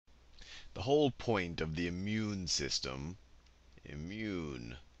The whole point of the immune system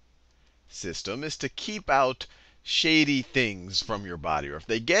is to keep out shady things from your body, or if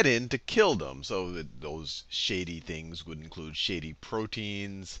they get in, to kill them. So that those shady things would include shady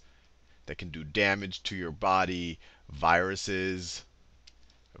proteins that can do damage to your body, viruses,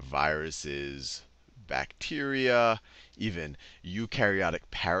 bacteria, even eukaryotic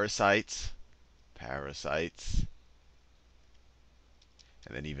parasites, and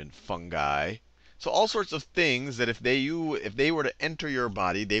then even fungi. So all sorts of things that if they were to enter your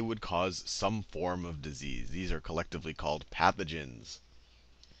body, they would cause some form of disease. These are collectively called pathogens.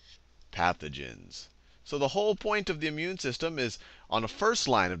 So the whole point of the immune system is, on a first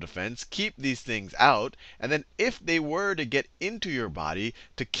line of defense, keep these things out, and then if they were to get into your body,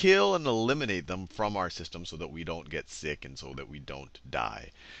 to kill and eliminate them from our system so that we don't get sick and so that we don't die.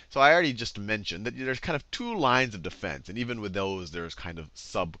 So I already just mentioned that there's kind of two lines of defense, and even with those, there's kind of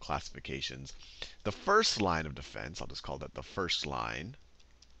sub-classifications. The first line of defense, I'll just call that the first line,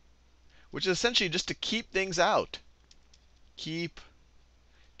 which is essentially just to keep things out. Keep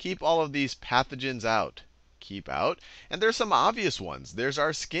all of these pathogens out. Keep out. And there's some obvious ones. There's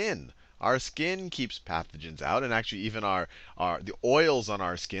our skin. Our skin keeps pathogens out, and actually even the oils on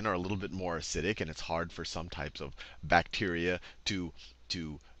our skin are a little bit more acidic, and it's hard for some types of bacteria to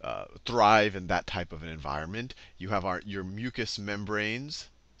thrive in that type of an environment. You have your mucous membranes,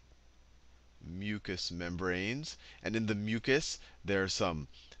 and in the mucus there's some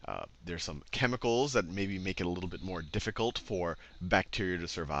chemicals that maybe make it a little bit more difficult for bacteria to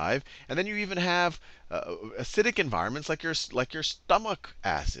survive. And then you even have acidic environments like your stomach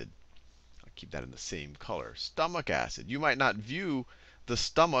acid. I'll keep that in the same color. Stomach acid. You might not view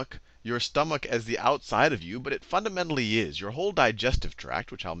your stomach as the outside of you, but it fundamentally is. Your whole digestive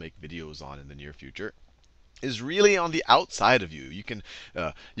tract, which I'll make videos on in the near future, is really on the outside of you. You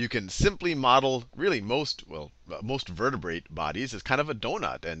can simply model really most vertebrate bodies as kind of a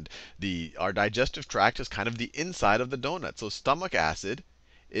donut, and our digestive tract is kind of the inside of the donut. So stomach acid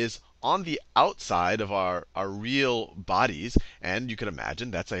is on the outside of our real bodies, and you can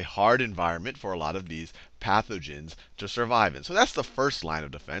imagine that's a hard environment for a lot of these pathogens to survive in. So that's the first line of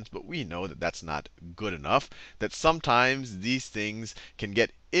defense, but we know that that's not good enough, that sometimes these things can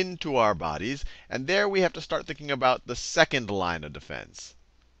get into our bodies, and there we have to start thinking about the second line of defense.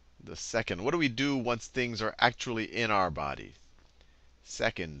 The second, what do we do once things are actually in our body?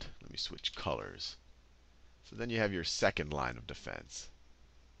 Second, let me switch colors. So then you have your second line of defense.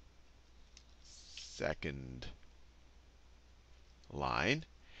 Second line.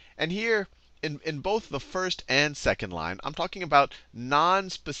 And here, in both the first and second line, I'm talking about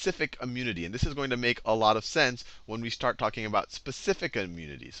non-specific immunity. And this is going to make a lot of sense when we start talking about specific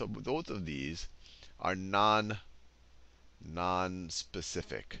immunity. So both of these are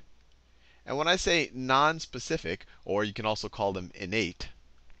non-specific. And when I say non-specific, or you can also call them innate,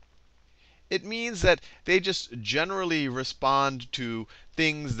 it means that they just generally respond to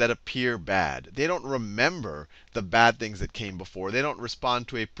things that appear bad. They don't remember the bad things that came before. They don't respond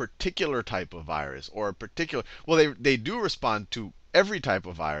to a particular type of virus or a particular, well, they do respond to every type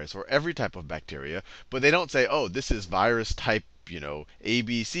of virus or every type of bacteria, but they don't say, oh, this is virus type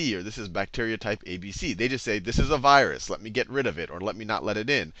ABC, or this is bacteria type ABC. They just say, this is a virus, let me get rid of it, or let me not let it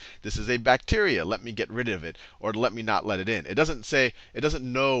in. This is a bacteria, let me get rid of it, or let me not let it in. It doesn't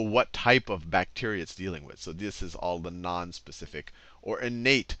know what type of bacteria it's dealing with. So this is all the non-specific or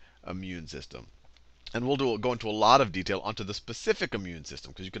innate immune system. And we'll go into a lot of detail onto the specific immune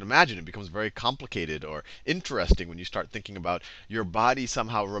system, because you can imagine it becomes very complicated or interesting when you start thinking about your body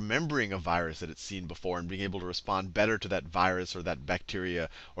somehow remembering a virus that it's seen before and being able to respond better to that virus or that bacteria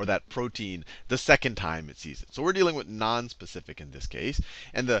or that protein the second time it sees it. So we're dealing with non-specific in this case.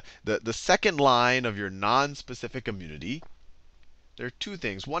 And the second line of your non-specific immunity, there are two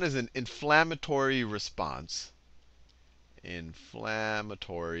things. One is an inflammatory response.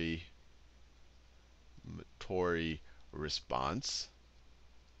 Inflammatory response.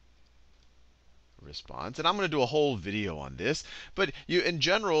 And I'm going to do a whole video on this. But in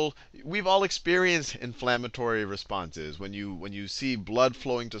general, we've all experienced inflammatory responses. When you see blood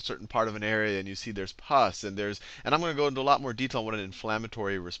flowing to a certain part of an area and you see there's pus and I'm going to go into a lot more detail on what an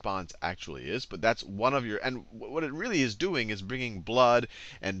inflammatory response actually is. But that's one of and what it really is doing is bringing blood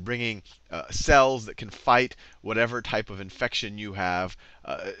and bringing cells that can fight whatever type of infection you have.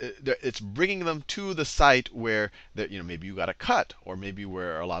 It's bringing them to the site where maybe you got a cut, or maybe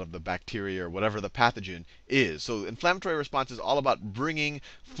where a lot of the bacteria or whatever the pathogen is. So inflammatory response is all about bringing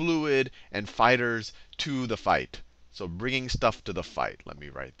fluid and fighters to the fight. So bringing stuff to the fight. Let me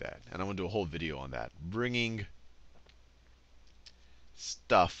write that. And I'm going to do a whole video on that. Bringing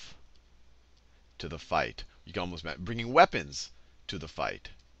stuff to the fight. You can almost imagine bringing weapons to the fight.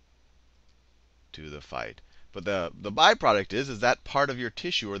 To the fight. But the byproduct is that part of your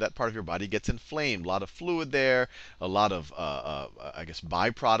tissue or that part of your body gets inflamed. A lot of fluid there, a lot of, I guess,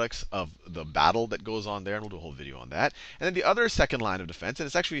 byproducts of the battle that goes on there. And we'll do a whole video on that. And then the other second line of defense, and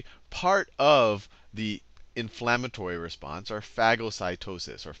it's actually part of the inflammatory response, are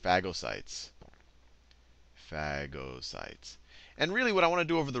phagocytosis or phagocytes. Phagocytes. And really what I want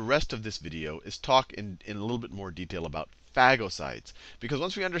to do over the rest of this video is talk in a little bit more detail about phagocytes. Because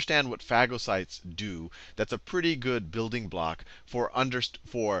once we understand what phagocytes do, that's a pretty good building block for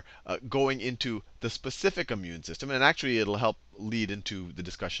going into the specific immune system. And actually it'll help lead into the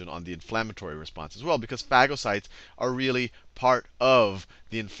discussion on the inflammatory response as well, because phagocytes are really part of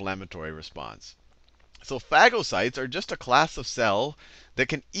the inflammatory response. So phagocytes are just a class of cell that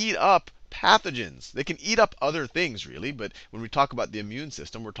can eat up pathogens. They can eat up other things, really, but when we talk about the immune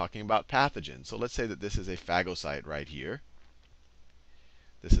system, we're talking about pathogens. So let's say that this is a phagocyte right here.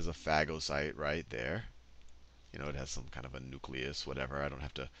 This is a phagocyte right there. You know, it has some kind of a nucleus, whatever. I don't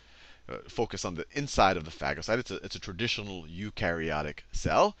have to focus on the inside of the phagocyte. It's a traditional eukaryotic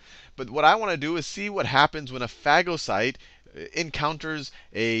cell. But what I want to do is see what happens when a phagocyte encounters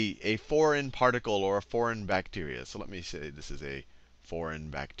a foreign particle or a foreign bacteria. So let me say this is a foreign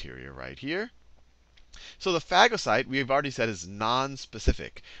bacteria right here. So the phagocyte, we've already said, is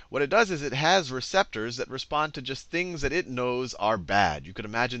nonspecific. What it does is it has receptors that respond to just things that it knows are bad. You could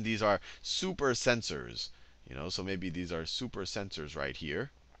imagine these are super sensors. So maybe these are super sensors right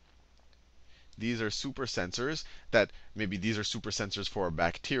here. These are super sensors that maybe these are super sensors for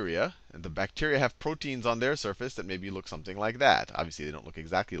bacteria. And the bacteria have proteins on their surface that maybe look something like that. Obviously, they don't look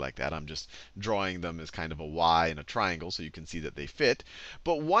exactly like that. I'm just drawing them as kind of a Y and a triangle so you can see that they fit.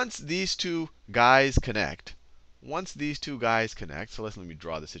 But once these two guys connect, so let me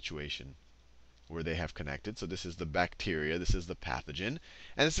draw the situation where they have connected. So this is the bacteria, this is the pathogen.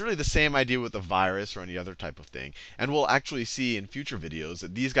 And it's really the same idea with a virus or any other type of thing. And we'll actually see in future videos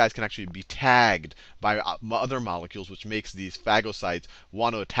that these guys can actually be tagged by other molecules, which makes these phagocytes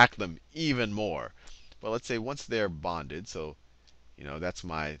want to attack them even more. But let's say once they're bonded, so that's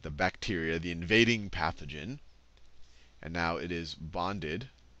the bacteria, the invading pathogen. And now it is bonded.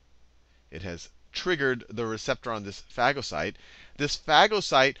 It has triggered the receptor on this phagocyte. This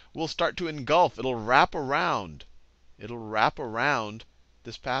phagocyte will start to engulf. It'll wrap around. It'll wrap around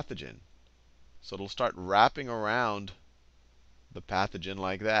this pathogen. So it'll start wrapping around the pathogen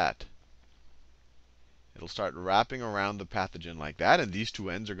like that. It'll start wrapping around the pathogen like that, and these two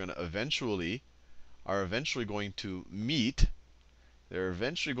ends are eventually going to meet. They're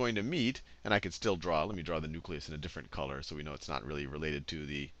eventually going to meet, and I could still let me draw the nucleus in a different color so we know it's not really related to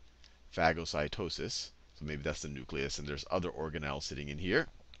the phagocytosis. So maybe that's the nucleus, and there's other organelles sitting in here.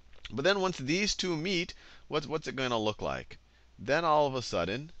 But then once these two meet, what's it going to look like? Then all of a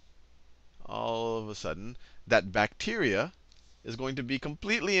sudden, that bacteria is going to be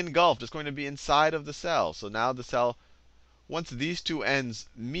completely engulfed. It's going to be inside of the cell. So now the cell, once these two ends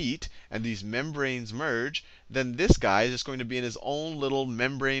meet and these membranes merge, then this guy is just going to be in his own little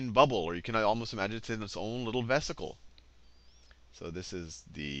membrane bubble, or you can almost imagine it's in its own little vesicle. So this is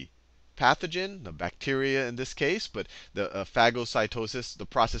the pathogen, the bacteria in this case, but the phagocytosis, the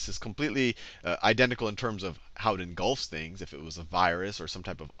process is completely identical in terms of how it engulfs things. If it was a virus or some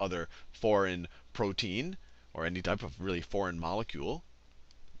type of other foreign protein or any type of really foreign molecule.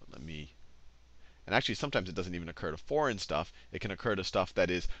 And actually, sometimes it doesn't even occur to foreign stuff. It can occur to stuff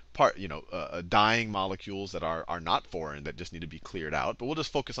that is dying molecules that are not foreign, that just need to be cleared out. But we'll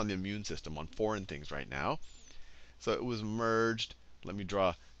just focus on the immune system, on foreign things right now. So it was merged. Let me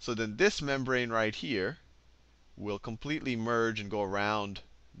draw. So then this membrane right here will completely merge and go around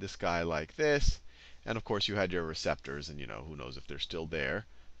this guy like this. And of course, you had your receptors, and who knows if they're still there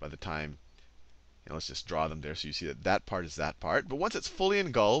by the time. Let's just draw them there so you see that that part is that part. But once it's fully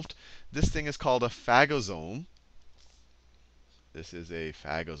engulfed, this thing is called a phagosome. This is a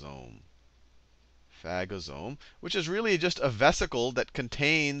phagosome. Phagosome, which is really just a vesicle that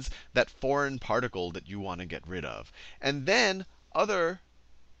contains that foreign particle that you want to get rid of. And then other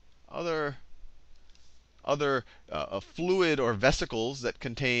fluid or vesicles that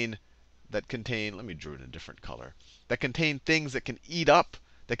contain, let me draw it in a different color, that contain things that can eat up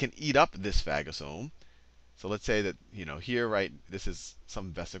this phagosome. So let's say that, here, right, this is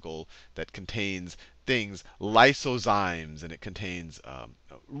some vesicle that contains things, lysozymes, and it contains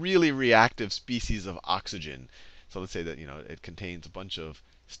really reactive species of oxygen. So let's say that, it contains a bunch of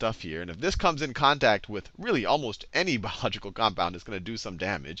stuff here. And if this comes in contact with really almost any biological compound, it's going to do some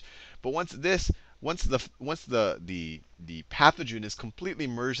damage. But once the pathogen is completely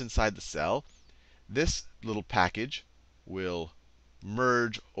merged inside the cell, this little package will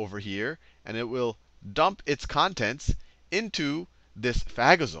merge over here, and it will dump its contents into this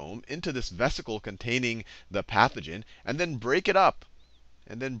phagosome, into this vesicle containing the pathogen, and then break it up.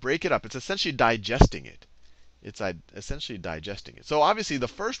 It's essentially digesting it. Essentially digesting it. So obviously the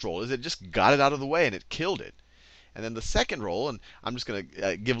first role is it just got it out of the way and it killed it. And then the second role, and I'm just going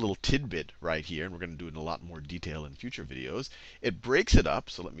to give a little tidbit right here, and we're going to do it in a lot more detail in future videos. It breaks it up.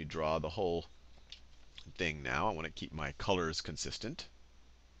 So let me draw the whole thing now. I want to keep my colors consistent.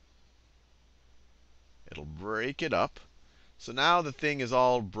 It'll break it up. So now the thing is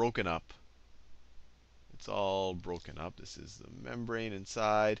all broken up. It's all broken up. This is the membrane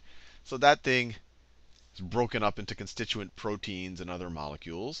inside. So that thing is broken up into constituent proteins and other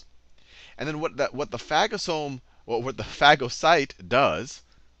molecules. And then what the phagosome, well, what the phagocyte does,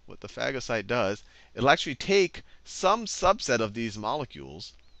 it'll actually take some subset of these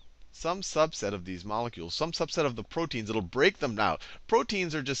molecules, some subset of these molecules, some subset of the proteins. It'll break them out.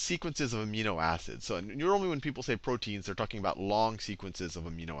 Proteins are just sequences of amino acids. So normally when people say proteins, they're talking about long sequences of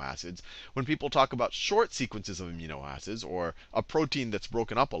amino acids. When people talk about short sequences of amino acids, or a protein that's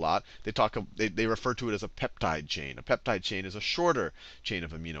broken up a lot, they refer to it as a peptide chain. A peptide chain is a shorter chain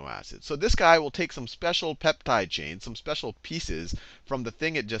of amino acids. So this guy will take some special peptide chains, some special pieces from the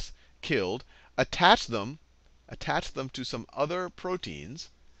thing it just killed, attach them to some other proteins.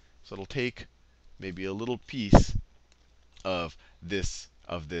 So it'll take maybe a little piece of this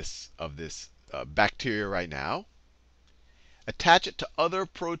bacteria right now, attach it to other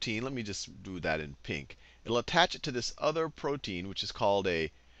protein. Let me just do that in pink. It'll attach it to this other protein, which is called a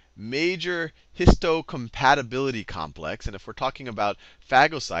major histocompatibility complex. And if we're talking about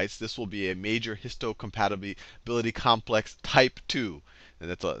phagocytes, this will be a major histocompatibility complex type 2. And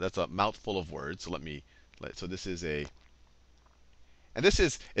that's a mouthful of words. So this is a and this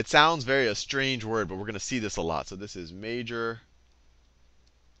is, it sounds very a strange word, but we're going to see this a lot. So this is major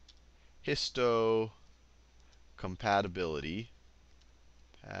histocompatibility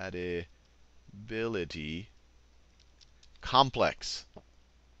compatibility complex.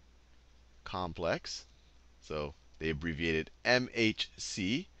 So they abbreviated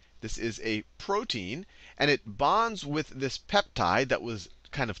MHC. This is a protein, and it bonds with this peptide that was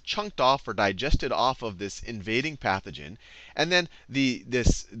kind of chunked off or digested off of this invading pathogen, and then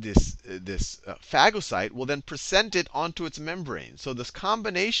this phagocyte will then present it onto its membrane. So this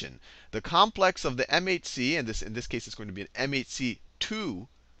combination, the complex of the MHC, and in this case it's going to be an MHC2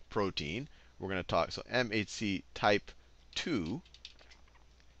 protein. We're going to talk so MHC type 2.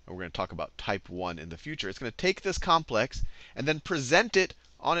 And we're going to talk about type 1 in the future. It's going to take this complex and then present it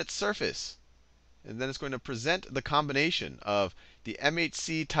on its surface. And then it's going to present the combination of the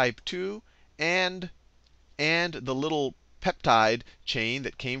MHC type 2 and the little peptide chain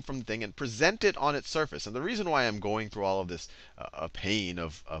that came from the thing, and present it on its surface. And the reason why I'm going through all of this pain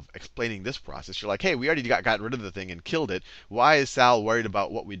of explaining this process, you're like, hey, we already got rid of the thing and killed it. Why is Sal worried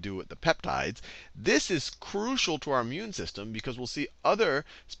about what we do with the peptides? This is crucial to our immune system because we'll see other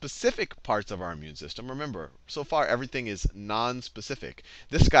specific parts of our immune system. Remember, so far everything is non-specific.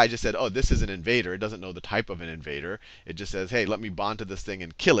 This guy just said, oh, this is an invader. It doesn't know the type of an invader. It just says, hey, let me bond to this thing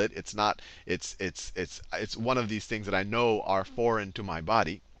and kill it. It's not, it's one of these things that I know are foreign to my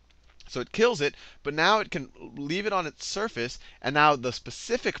body. So it kills it, but now it can leave it on its surface, and now the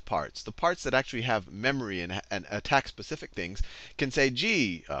specific parts, the parts that actually have memory and attack specific things, can say,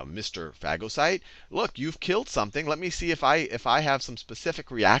 gee, Mr. Phagocyte, look, you've killed something. Let me see if I have some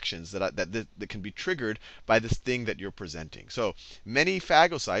specific reactions that can be triggered by this thing that you're presenting. So many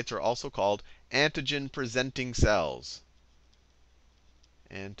phagocytes are also called antigen presenting cells.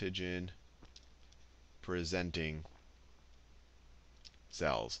 Antigen presenting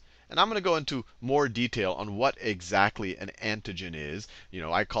cells. And I'm going to go into more detail on what exactly an antigen is.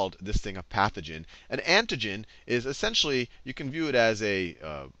 I called this thing a pathogen. An antigen is essentially, you can view it as a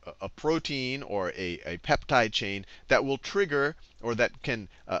protein or a peptide chain that will trigger or that can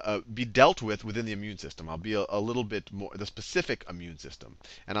be dealt with within the immune system. I'll be a little bit more, the specific immune system.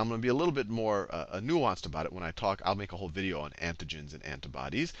 And I'm going to be a little bit more nuanced about it when I talk. I'll make a whole video on antigens and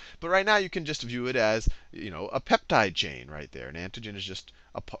antibodies. But right now you can just view it as, a peptide chain right there. An antigen is just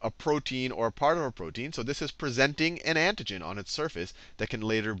a protein or a part of a protein. So this is presenting an antigen on its surface that can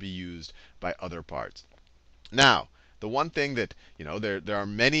later be used by other parts. Now, the one thing that, there are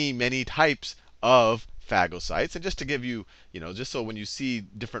many types of phagocytes. And just to give you, just so when you see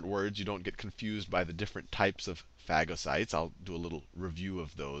different words, you don't get confused by the different types of phagocytes. I'll do a little review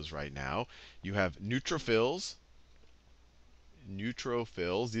of those right now. You have neutrophils.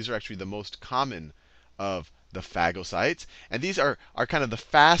 These are actually the most common of the phagocytes. And these are kind of the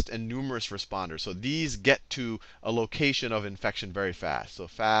fast and numerous responders. So these get to a location of infection very fast. So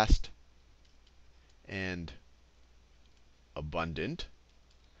fast and abundant.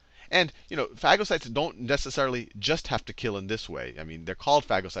 And phagocytes don't necessarily just have to kill in this way. I mean, they're called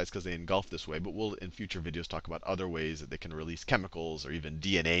phagocytes because they engulf this way, but we'll in future videos talk about other ways that they can release chemicals or even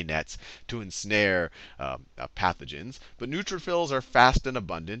DNA nets to ensnare pathogens. But neutrophils are fast and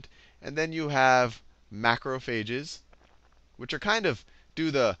abundant. And then you have macrophages, which are kind of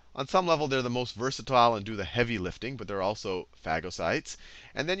on some level, they're the most versatile and do the heavy lifting, but they're also phagocytes.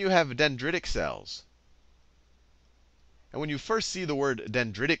 And then you have dendritic cells. And when you first see the word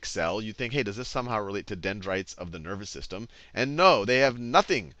dendritic cell, you think, hey, does this somehow relate to dendrites of the nervous system? And no, they have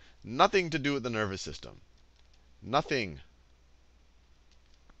nothing to do with the nervous system. Nothing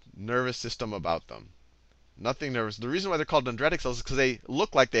nervous system about them. Nothing nervous. The reason why they're called dendritic cells is because they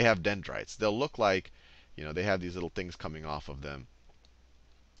look like they have dendrites. They'll look like, they have these little things coming off of them,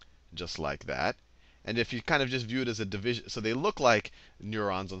 just like that. And if you kind of just view it as a division, so they look like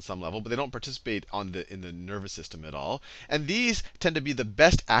neurons on some level, but they don't participate in the nervous system at all. And these tend to be the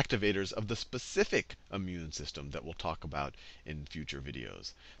best activators of the specific immune system that we'll talk about in future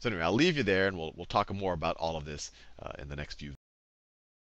videos. So anyway, I'll leave you there, and we'll talk more about all of this in the next few